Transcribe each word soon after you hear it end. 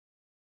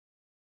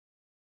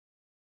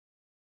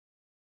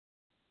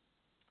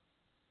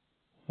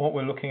What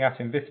we're looking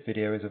at in this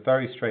video is a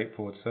very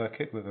straightforward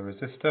circuit with a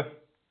resistor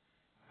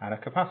and a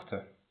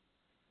capacitor.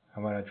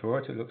 And when I draw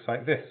it, it looks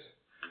like this.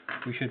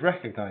 We should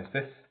recognize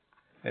this.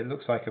 It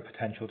looks like a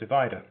potential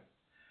divider.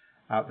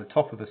 At the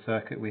top of the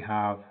circuit we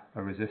have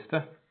a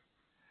resistor,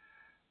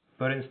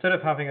 but instead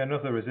of having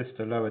another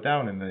resistor lower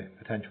down in the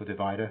potential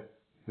divider,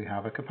 we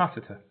have a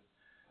capacitor.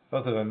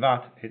 Other than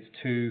that, it's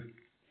two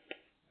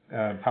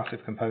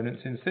passive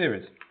components in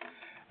series.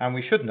 And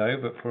we should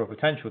know that for a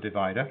potential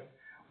divider,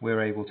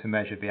 we're able to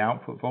measure the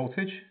output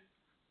voltage,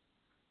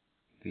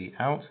 V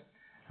out,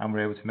 and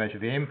we're able to measure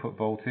the input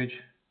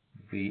voltage,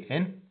 V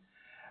in.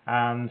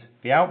 And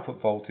the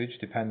output voltage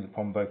depends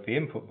upon both the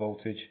input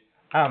voltage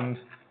and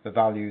the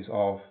values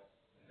of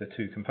the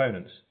two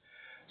components.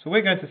 So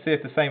we're going to see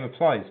if the same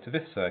applies to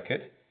this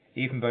circuit,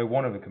 even though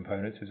one of the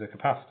components is a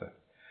capacitor.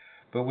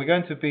 But we're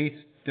going to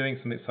be doing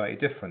something slightly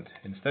different.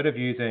 Instead of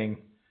using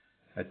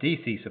a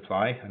DC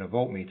supply and a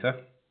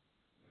voltmeter,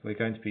 we're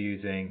going to be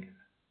using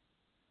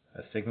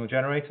a signal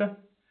generator,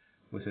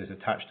 which is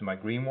attached to my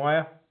green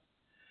wire,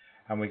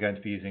 and we're going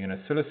to be using an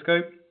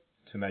oscilloscope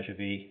to measure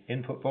the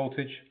input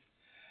voltage,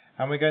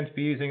 and we're going to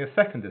be using a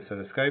second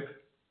oscilloscope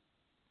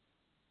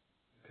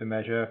to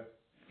measure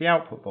the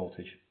output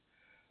voltage.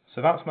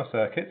 So that's my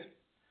circuit.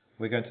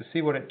 We're going to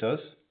see what it does,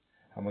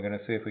 and we're going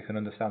to see if we can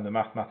understand the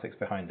mathematics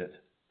behind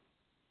it.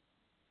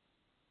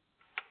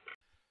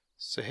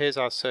 So here's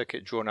our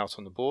circuit drawn out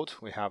on the board.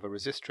 We have a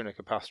resistor and a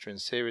capacitor in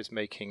series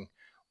making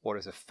what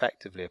is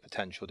effectively a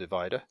potential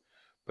divider,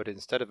 but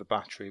instead of a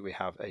battery we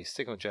have a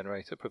signal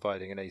generator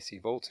providing an AC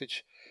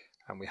voltage,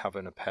 and we have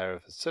a pair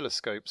of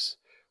oscilloscopes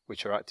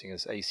which are acting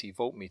as AC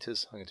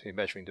voltmeters. I'm going to be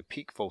measuring the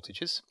peak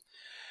voltages,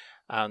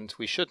 and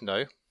we should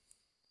know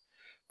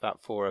that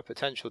for a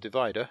potential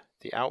divider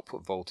the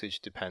output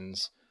voltage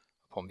depends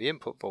upon the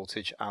input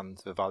voltage and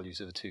the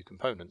values of the two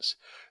components.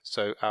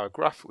 So our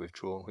graph that we've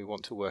drawn, we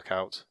want to work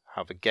out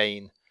how the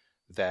gain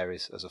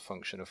varies as a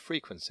function of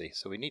frequency.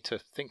 So we need to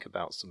think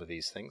about some of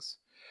these things.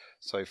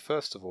 So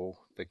first of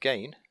all, the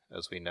gain,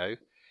 as we know,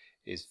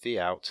 is V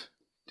out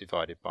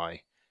divided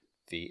by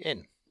V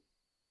in.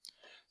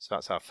 So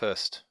that's our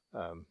first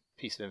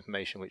piece of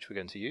information which we're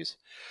going to use.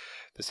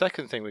 The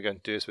second thing we're going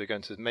to do is we're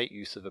going to make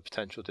use of the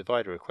potential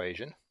divider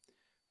equation,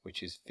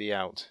 which is V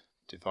out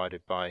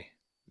divided by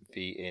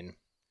V in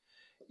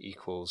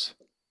equals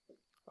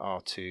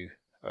R2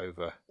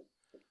 over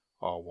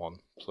R1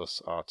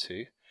 plus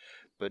R2.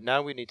 But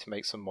now we need to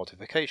make some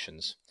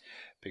modifications,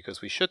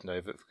 because we should know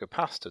that the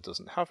capacitor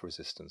doesn't have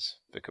resistance.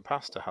 The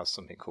capacitor has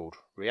something called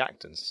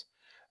reactance,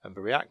 and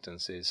the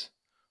reactance is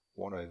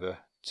 1 over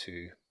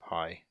 2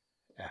 pi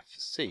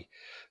Fc.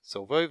 So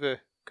although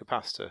the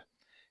capacitor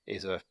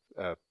is a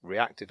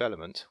reactive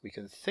element, we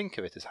can think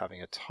of it as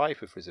having a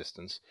type of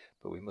resistance,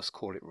 but we must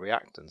call it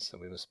reactance,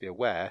 and we must be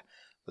aware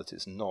that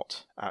it's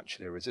not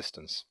actually a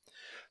resistance.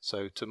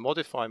 So to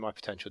modify my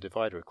potential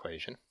divider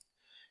equation,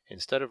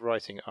 instead of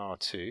writing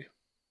R2,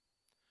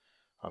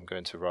 I'm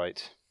going to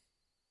write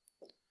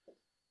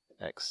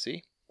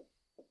XC,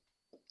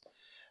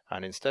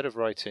 and instead of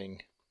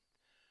writing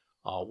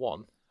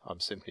R1,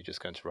 I'm simply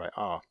just going to write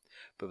R.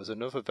 But there's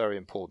another very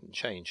important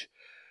change.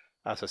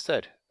 As I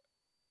said,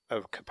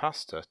 a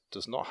capacitor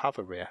does not have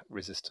a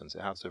resistance,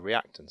 it has a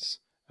reactance.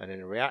 And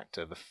in a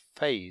reactor, the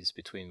phase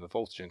between the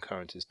voltage and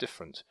current is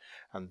different,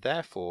 and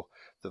therefore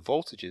the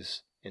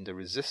voltages in the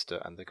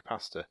resistor and the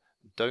capacitor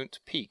don't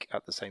peak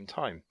at the same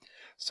time.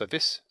 So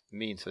this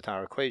means that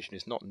our equation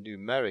is not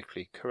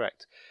numerically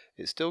correct.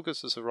 It still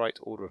gives us the right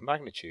order of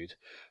magnitude,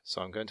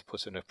 so I'm going to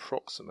put an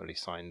approximately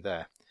sign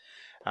there.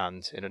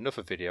 And in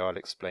another video I'll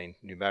explain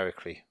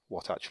numerically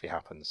what actually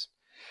happens.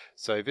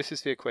 So this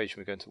is the equation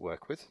we're going to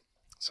work with.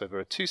 So there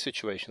are two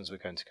situations we're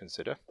going to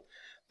consider.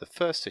 The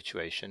first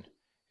situation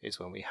is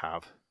when we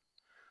have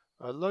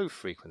a low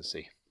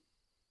frequency.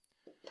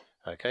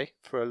 Okay,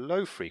 for a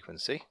low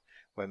frequency,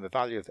 when the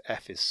value of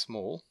F is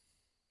small,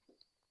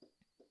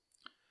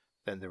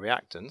 then the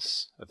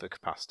reactance of the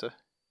capacitor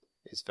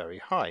is very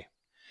high.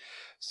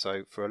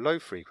 So for a low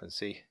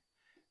frequency,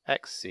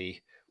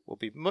 XC will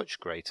be much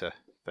greater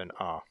than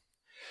R.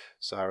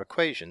 So our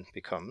equation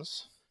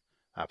becomes,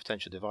 our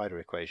potential divider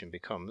equation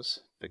becomes,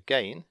 the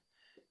gain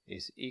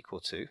is equal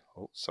to,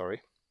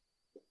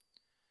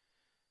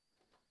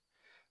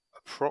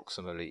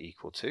 approximately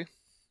equal to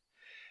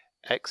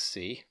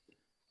XC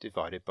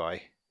divided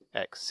by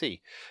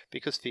XC,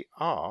 because the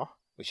R,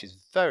 which is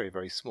very,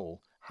 very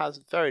small,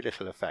 has very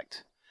little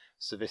effect.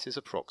 So this is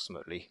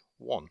approximately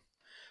 1.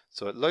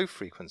 So at low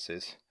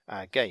frequencies,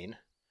 our gain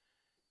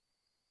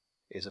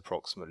is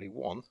approximately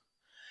 1,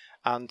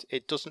 and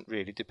it doesn't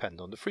really depend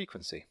on the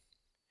frequency.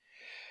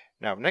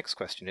 Now the next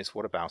question is,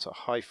 what about at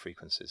high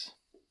frequencies?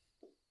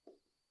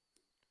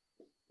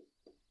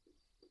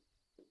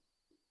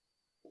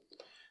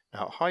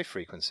 Now at high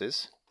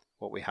frequencies,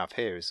 what we have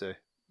here is the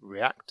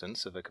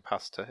reactance of a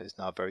capacitor is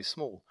now very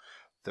small.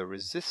 The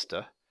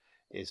resistor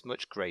is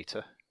much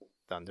greater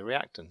than the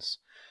reactance.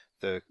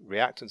 The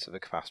reactance of the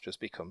capacitor has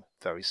become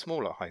very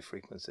small at high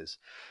frequencies.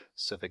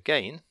 So the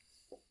gain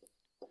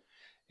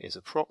is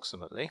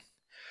approximately,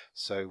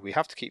 So we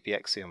have to keep the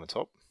XC on the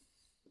top,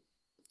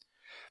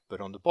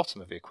 but on the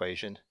bottom of the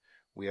equation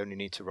we only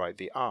need to write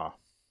the R.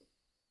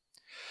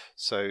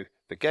 So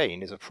the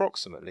gain is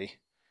approximately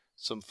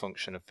some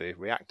function of the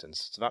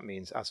reactance. So that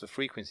means as the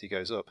frequency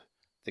goes up,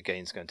 the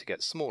gain is going to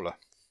get smaller.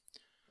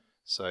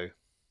 So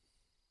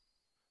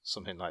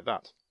something like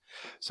that.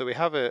 So we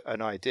have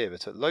an idea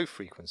that at low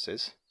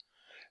frequencies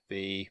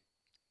the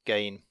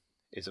gain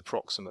is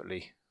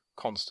approximately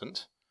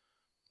constant,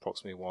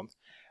 approximately 1,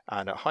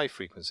 and at high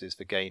frequencies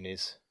the gain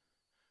is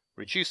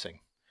reducing.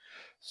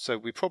 So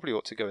we probably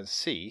ought to go and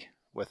see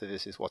whether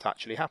this is what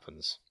actually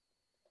happens.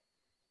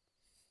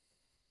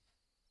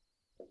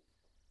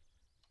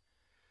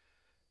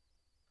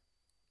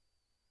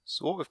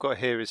 So what we've got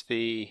here is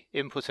the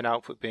input and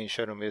output being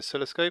shown on the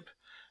oscilloscope,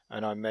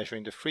 and I'm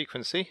measuring the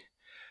frequency,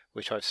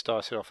 which I've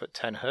started off at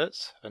 10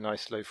 Hz, a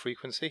nice low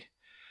frequency.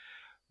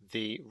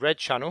 The red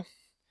channel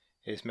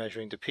is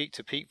measuring the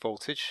peak-to-peak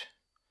voltage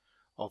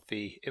of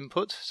the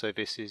input, so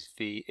this is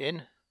V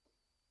in,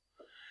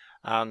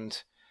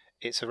 and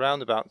it's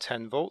around about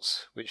 10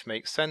 volts, which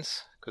makes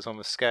sense because on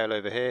the scale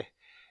over here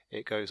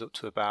it goes up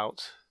to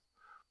about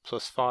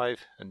 +5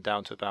 and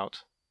down to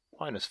about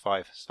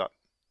 -5, so that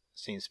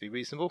seems to be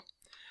reasonable.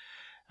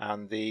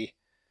 And the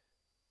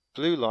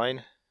blue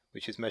line,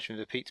 which is measuring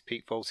the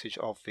peak-to-peak voltage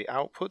of the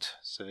output,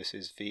 so this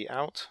is V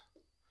out.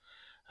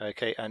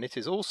 Okay, and it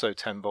is also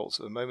 10 volts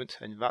at the moment,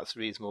 and that's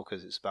reasonable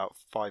because it's about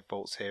 5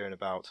 volts here and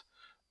about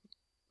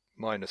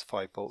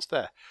 -5 volts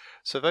there.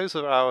 So those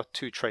are our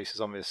two traces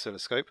on the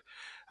oscilloscope,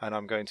 and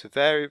I'm going to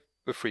vary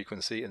the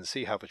frequency and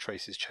see how the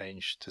traces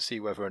change to see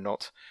whether or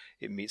not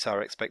it meets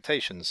our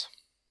expectations.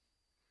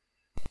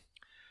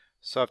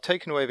 So I've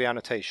taken away the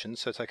annotation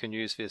so that I can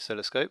use the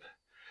oscilloscope.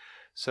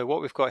 So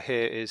what we've got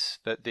here is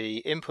that the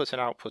input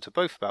and output are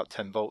both about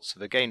 10 volts, so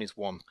the gain is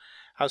 1.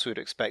 As we would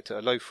expect at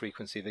a low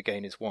frequency, the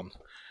gain is 1.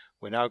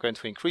 We're now going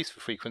to increase the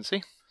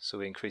frequency, so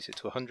we increase it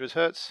to 100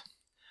 Hz.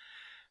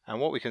 And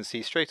what we can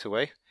see straight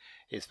away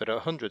is that at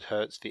 100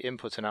 Hz, the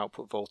input and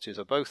output voltages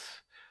are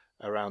both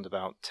around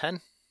about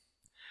 10,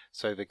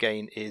 so the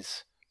gain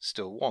is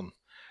still 1.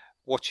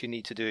 What you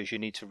need to do is you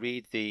need to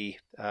read the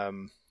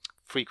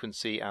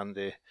frequency and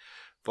the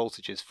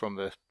voltages from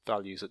the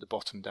values at the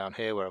bottom down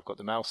here where I've got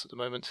the mouse at the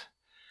moment.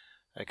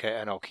 Okay,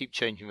 and I'll keep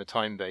changing the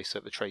time base so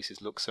that the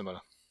traces look similar.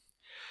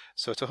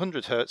 So at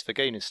 100 Hz the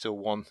gain is still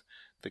 1,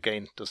 the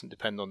gain doesn't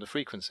depend on the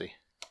frequency.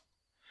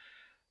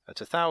 At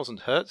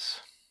 1000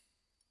 Hz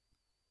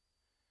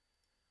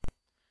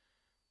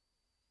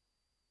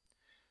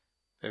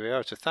there we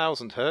are, at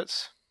 1000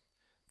 Hz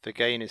the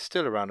gain is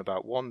still around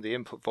about 1, the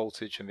input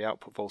voltage and the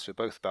output voltage are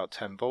both about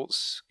 10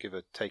 volts, give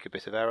or take a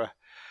bit of error,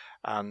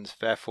 and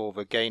therefore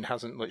the gain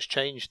hasn't much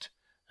changed,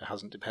 it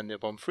hasn't depended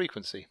upon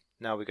frequency.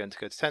 Now we're going to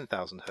go to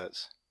 10,000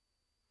 Hz.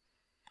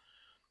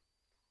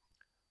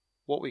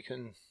 What we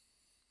can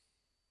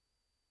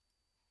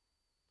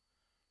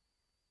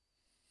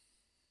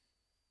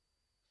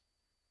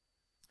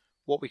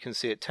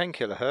see at 10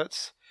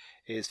 kHz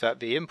is that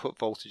the input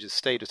voltage has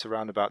stayed at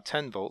around about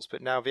 10 volts,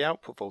 but now the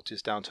output voltage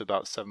is down to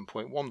about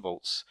 7.1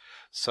 volts.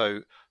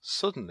 So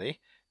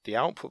suddenly the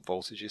output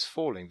voltage is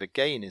falling. The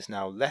gain is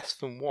now less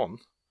than 1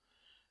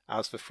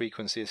 as the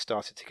frequency has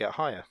started to get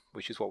higher,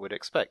 which is what we'd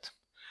expect.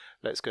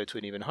 Let's go to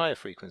an even higher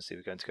frequency.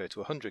 We're going to go to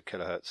 100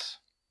 kHz.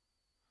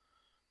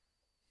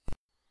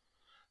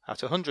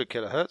 At 100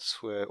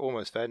 kHz, we're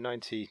almost there,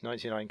 99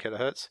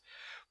 kHz.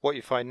 What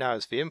you find now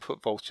is the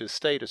input voltage has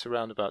stayed at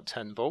around about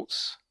 10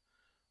 volts.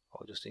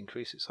 I'll just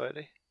increase it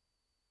slightly.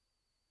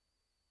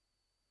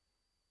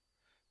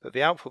 But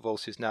the output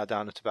voltage is now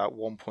down at about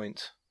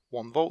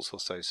 1.1 volts or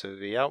so, so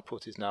the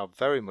output is now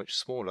very much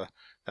smaller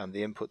than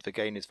the input. The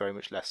gain is very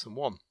much less than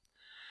 1.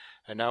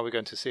 And now we're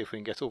going to see if we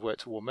can get all the way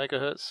to 1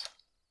 megahertz.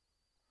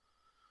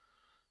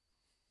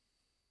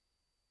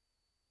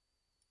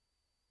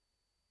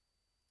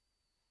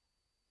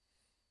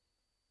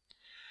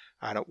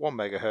 And at 1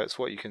 megahertz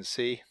what you can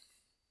see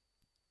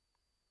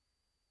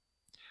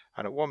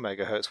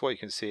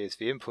is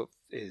the input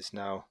is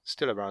now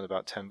still around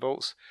about 10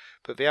 volts,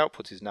 but the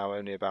output is now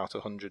only about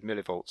 100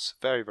 millivolts,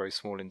 very, very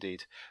small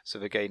indeed, so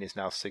the gain is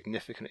now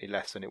significantly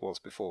less than it was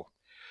before.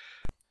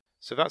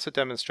 So that's a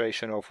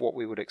demonstration of what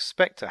we would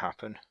expect to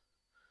happen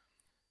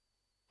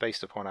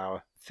based upon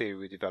our theory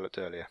we developed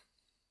earlier.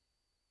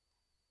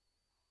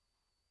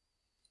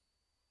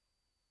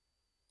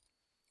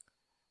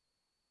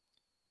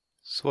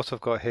 So what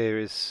I've got here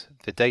is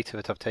the data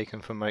that I've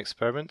taken from my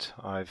experiment.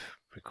 I've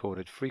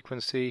recorded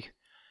frequency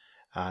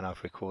and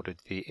I've recorded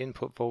the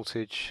input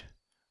voltage,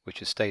 which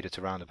has stayed at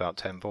around about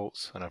 10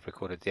 volts, and I've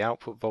recorded the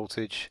output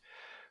voltage,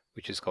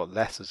 which has got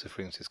less as the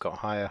frequency has got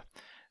higher.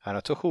 And I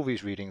took all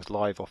these readings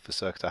live off the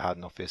circuit I had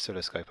and off the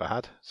oscilloscope I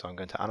had, so I'm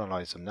going to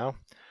analyse them now.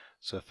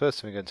 So the first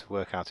thing we're going to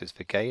work out is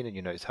the gain, and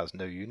you notice it has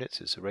no units,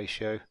 it's a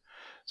ratio,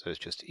 so it's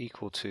just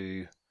equal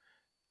to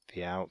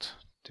V out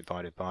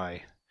divided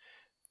by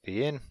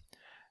V in,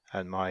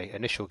 and my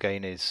initial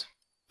gain is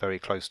very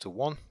close to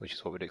 1, which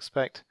is what we'd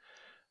expect,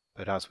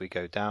 but as we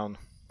go down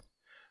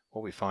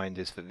what we find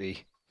is that the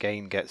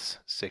gain gets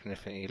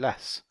significantly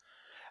less.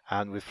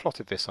 And we've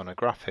plotted this on a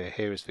graph here.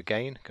 Here is the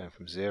gain going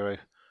from 0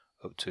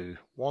 up to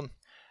 1,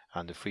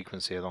 and the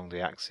frequency along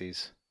the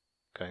axes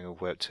going all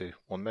the way up to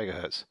 1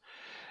 megahertz.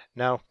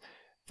 Now,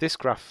 this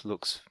graph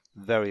looks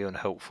very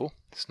unhelpful.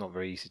 It's not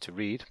very easy to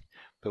read,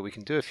 but we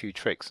can do a few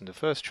tricks. And the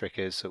first trick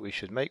is that we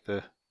should make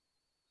the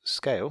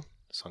scale,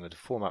 so I'm going to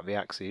format the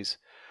axes,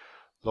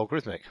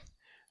 logarithmic.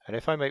 And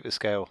if I make the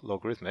scale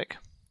logarithmic,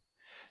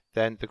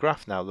 then the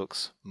graph now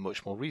looks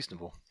much more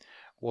reasonable.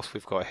 What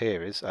we've got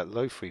here is at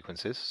low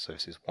frequencies, so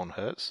this is 1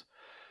 Hertz,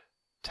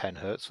 10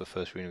 Hertz the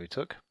first reading we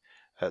took.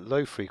 At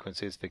low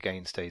frequencies the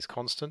gain stays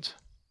constant,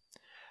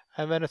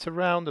 and then at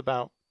around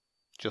about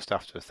just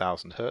after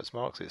 1000 Hertz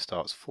marks it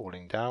starts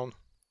falling down,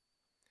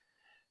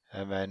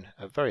 and then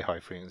at very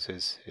high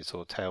frequencies it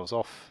sort of tails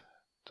off,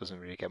 doesn't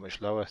really get much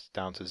lower,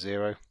 down to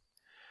 0.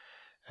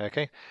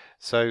 Okay,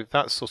 so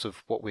that's sort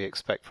of what we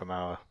expect from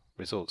our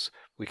results.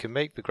 We can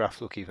make the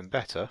graph look even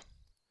better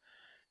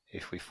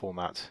if we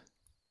format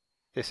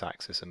this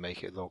axis and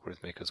make it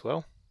logarithmic as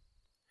well.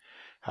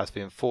 Has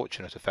the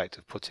unfortunate effect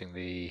of putting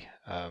the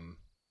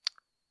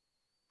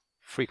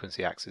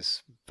frequency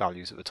axis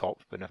values at the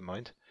top, but never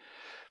mind.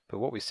 But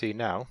what we see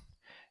now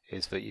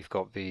is that you've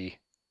got the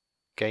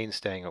gain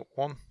staying at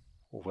 1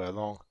 all the way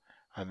along,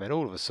 and then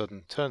all of a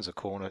sudden turns a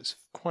corner. It's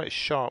quite a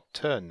sharp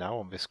turn now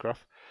on this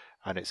graph,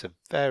 and it's a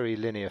very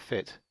linear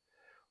fit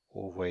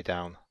all the way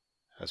down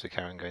as we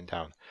carry on going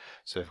down.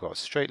 So we've got a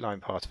straight line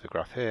part of the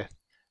graph here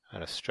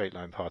and a straight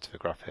line part of the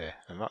graph here,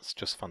 and that's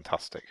just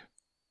fantastic.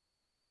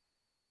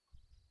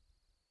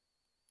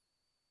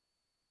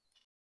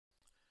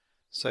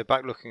 So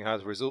back looking at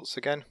the results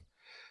again.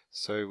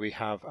 So we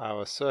have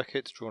our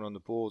circuit drawn on the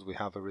board. We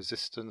have a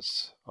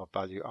resistance of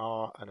value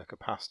R and a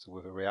capacitor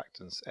with a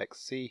reactance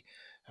XC,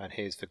 and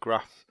here's the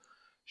graph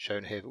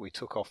shown here that we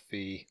took off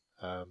the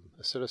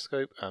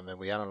oscilloscope and then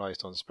we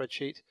analysed on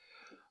spreadsheet.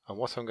 And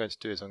what I'm going to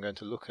do is I'm going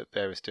to look at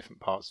various different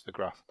parts of the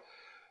graph.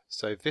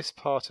 So this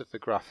part of the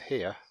graph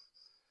here,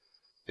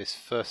 this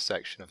first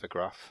section of the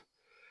graph,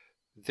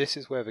 this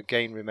is where the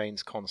gain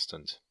remains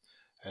constant,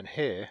 and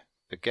here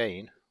the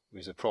gain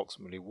is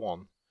approximately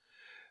 1,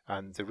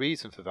 and the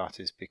reason for that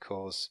is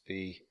because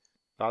the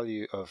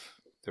value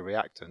of the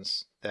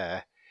reactance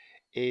there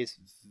is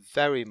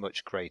very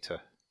much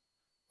greater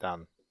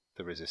than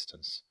the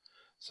resistance.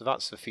 So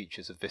that's the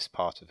features of this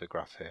part of the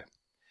graph here.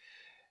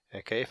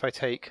 Okay, if I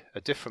take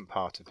a different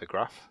part of the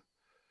graph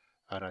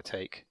and I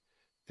take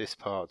this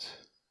part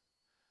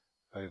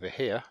over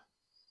here,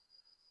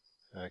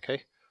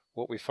 okay,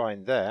 what we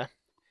find there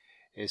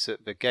is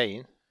that the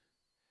gain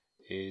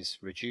is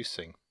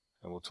reducing,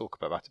 and we'll talk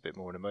about that a bit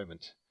more in a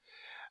moment.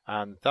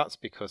 And that's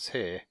because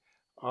here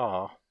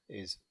R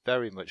is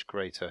very much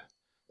greater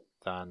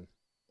than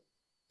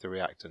the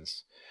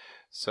reactance.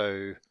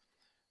 So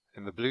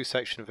in the blue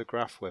section of the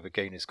graph where the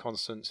gain is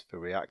constant, the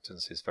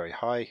reactance is very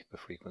high, the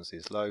frequency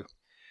is low.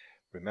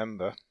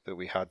 Remember that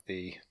we had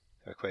the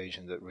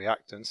equation that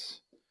reactance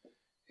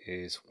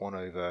is 1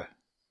 over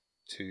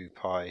 2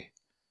 pi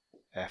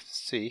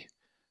Fc,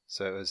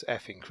 so as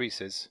F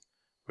increases,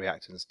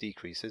 reactance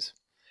decreases.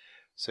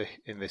 So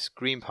in this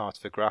green part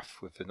of the graph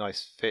with the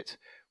nice fit,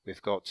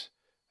 we've got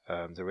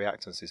the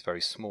reactance is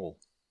very small.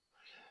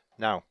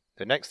 Now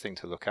the next thing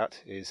to look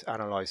at is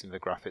analysing the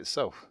graph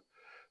itself.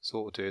 So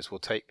what we'll do is we'll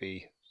take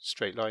the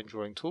straight line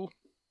drawing tool,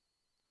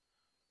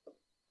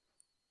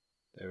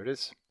 there it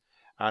is,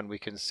 and we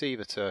can see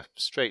that a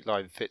straight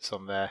line fits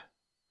on there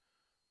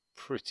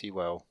pretty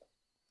well,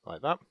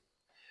 like that.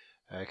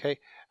 Okay,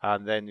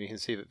 and then you can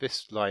see that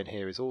this line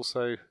here is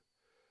also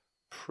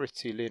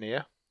pretty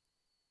linear.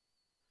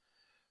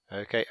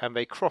 Okay, and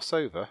they cross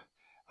over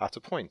at a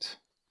point,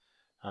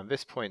 and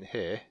this point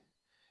here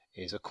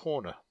is a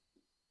corner.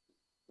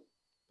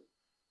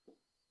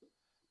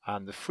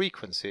 And the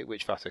frequency at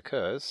which that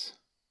occurs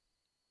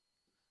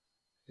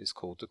is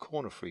called the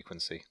corner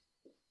frequency.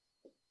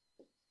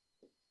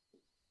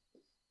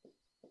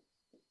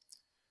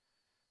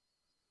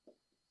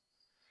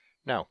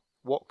 Now,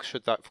 what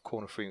should that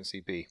corner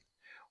frequency be?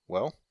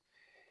 Well,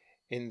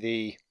 in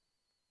the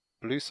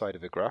blue side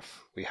of the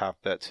graph, we have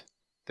that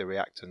the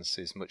reactance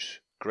is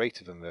much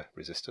greater than the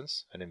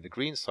resistance, and in the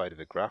green side of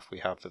the graph, we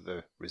have that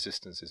the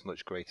resistance is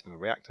much greater than the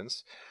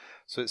reactance.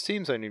 So it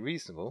seems only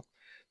reasonable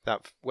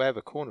that where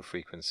the corner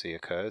frequency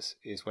occurs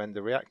is when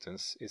the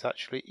reactance is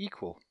actually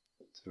equal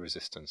to the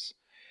resistance.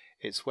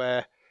 It's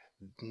where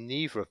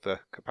neither of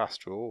the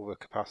capacitor or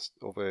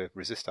the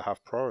resistor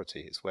have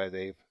priority. It's where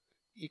they've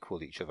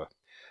equaled each other.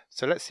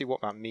 So let's see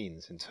what that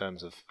means in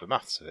terms of the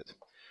maths of it.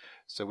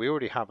 So we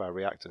already have our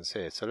reactance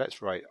here, so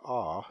let's write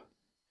R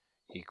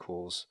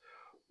equals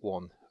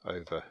 1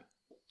 over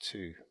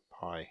 2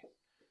 pi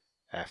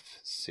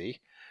Fc,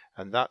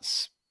 and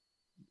that's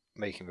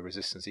making the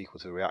resistance equal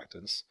to the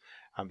reactance,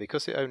 and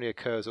because it only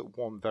occurs at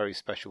one very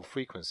special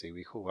frequency,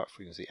 we call that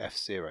frequency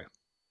F0,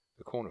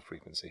 the corner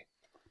frequency.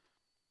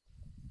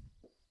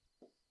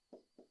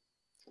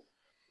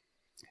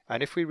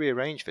 And if we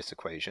rearrange this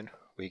equation,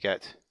 we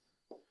get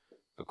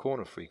the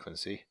corner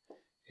frequency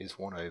is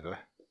 1 over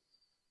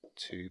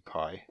 2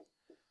 pi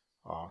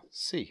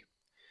Rc.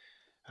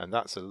 And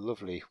that's a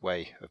lovely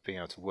way of being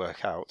able to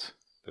work out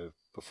the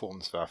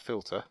performance of our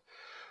filter.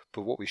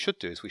 But what we should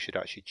do is we should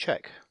actually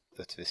check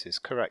that this is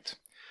correct.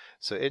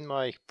 So in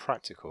my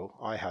practical,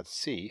 I had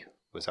C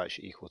was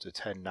actually equal to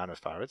 10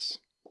 nanofarads,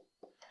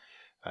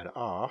 and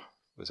R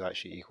was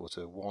actually equal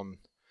to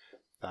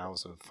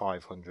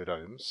 1,500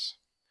 ohms.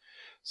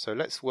 So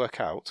let's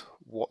work out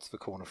what the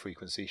corner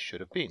frequency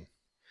should have been.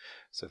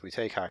 So if we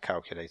take our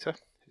calculator,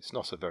 it's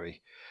not a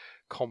very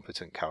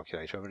competent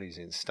calculator, I'm only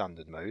using it in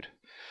standard mode.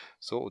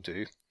 So what we'll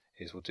do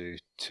is we'll do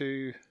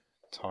 2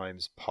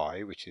 times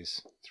pi, which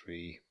is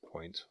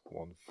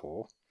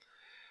 3.14,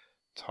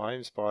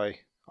 times by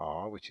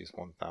R, which is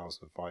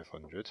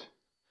 1,500,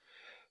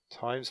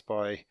 times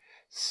by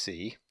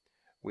C,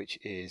 which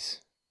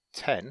is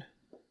 10,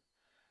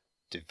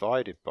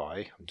 divided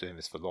by, I'm doing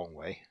this the long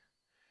way,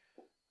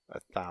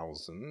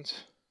 1,000,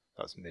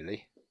 that's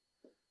milli,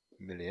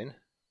 million,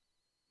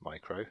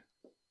 micro,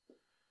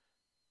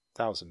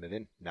 1,000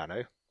 million,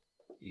 nano,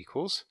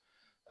 equals,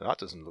 now that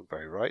doesn't look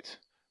very right,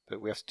 but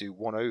we have to do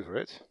 1 over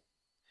it,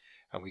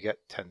 and we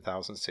get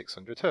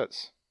 10,600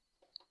 Hertz.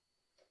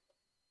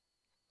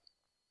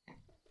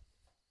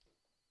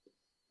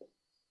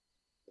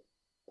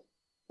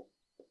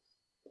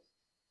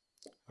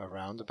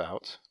 Around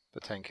about the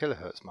 10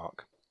 kilohertz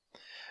mark.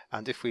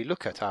 And if we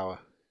look at our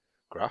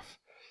graph,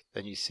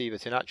 then you see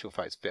that in actual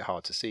fact it's a bit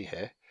hard to see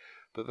here,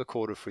 but the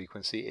quarter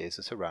frequency is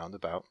at around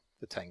about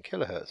the 10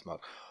 kilohertz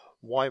mark.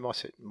 Why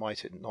might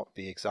it not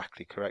be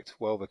exactly correct?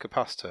 Well, the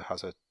capacitor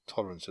has a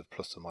tolerance of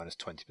plus or minus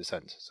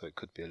 20%, so it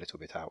could be a little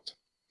bit out.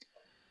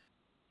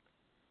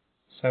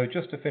 So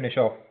just to finish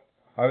off,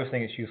 I always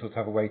think it's useful to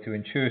have a way to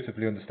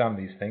intuitively understand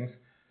these things.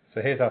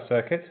 So here's our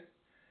circuit,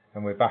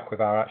 and we're back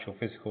with our actual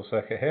physical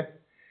circuit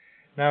here.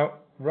 Now,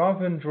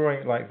 rather than drawing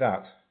it like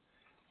that,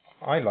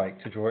 I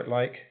like to draw it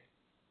like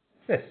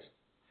this.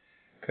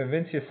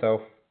 Convince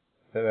yourself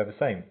that they're the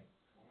same.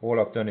 All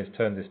I've done is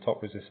turn this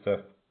top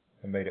resistor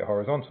and made it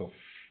horizontal.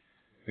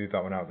 Move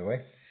that one out of the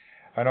way.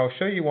 And I'll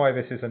show you why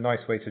this is a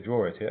nice way to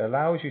draw it. It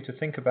allows you to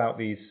think about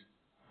these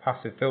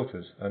passive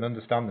filters and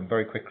understand them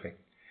very quickly.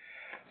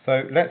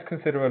 So let's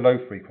consider a low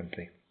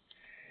frequency.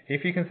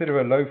 If you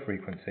consider a low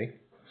frequency,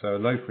 so a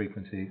low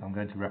frequency I'm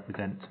going to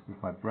represent with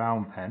my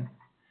brown pen.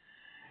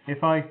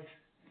 If I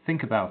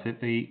think about it,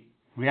 the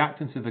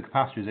reactance of the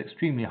capacitor is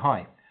extremely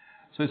high.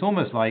 So it's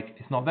almost like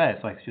it's not there,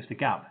 it's like it's just a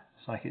gap.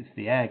 It's like it's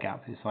the air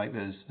gap. It's like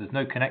there's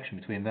no connection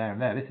between there and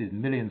there. This is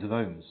millions of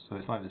ohms, so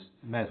it's like this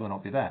may as well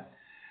not be there.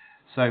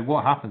 So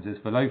what happens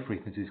is the low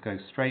frequencies go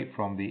straight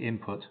from the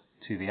input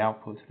to the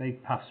output. They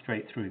pass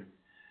straight through.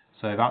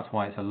 So that's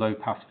why it's a low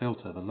pass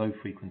filter. The low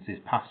frequencies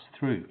pass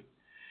through.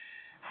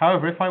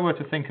 However, if I were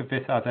to think of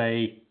this as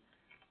a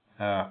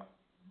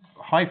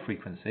high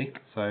frequency,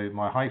 so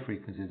my high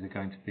frequencies are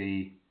going to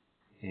be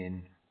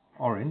in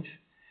orange.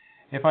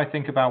 If I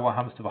think about what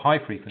happens to the high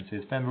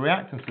frequencies, then the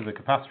reactance of the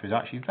capacitor is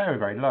actually very,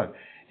 very low.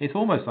 It's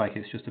almost like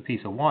it's just a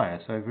piece of wire.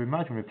 So if you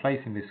imagine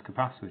replacing this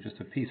capacitor with just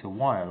a piece of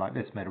wire like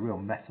this, made a real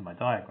mess of my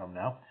diagram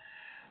now,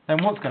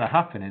 then what's going to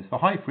happen is the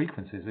high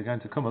frequencies are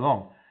going to come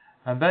along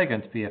and they're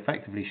going to be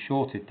effectively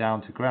shorted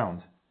down to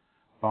ground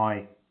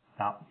by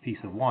that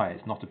piece of wire.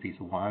 It's not a piece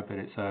of wire, but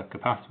it's a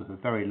capacitor with a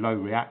very low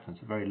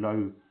reactance, a very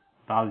low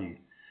value.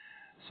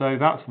 So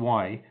that's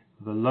why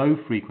the low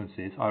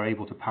frequencies are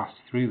able to pass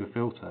through the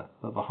filter,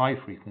 but the high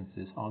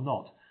frequencies are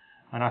not.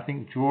 And I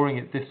think drawing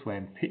it this way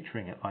and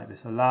picturing it like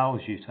this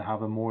allows you to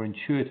have a more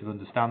intuitive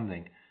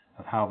understanding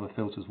of how the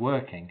filter's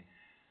working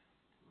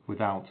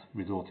without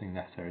resorting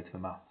necessarily to the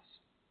maths.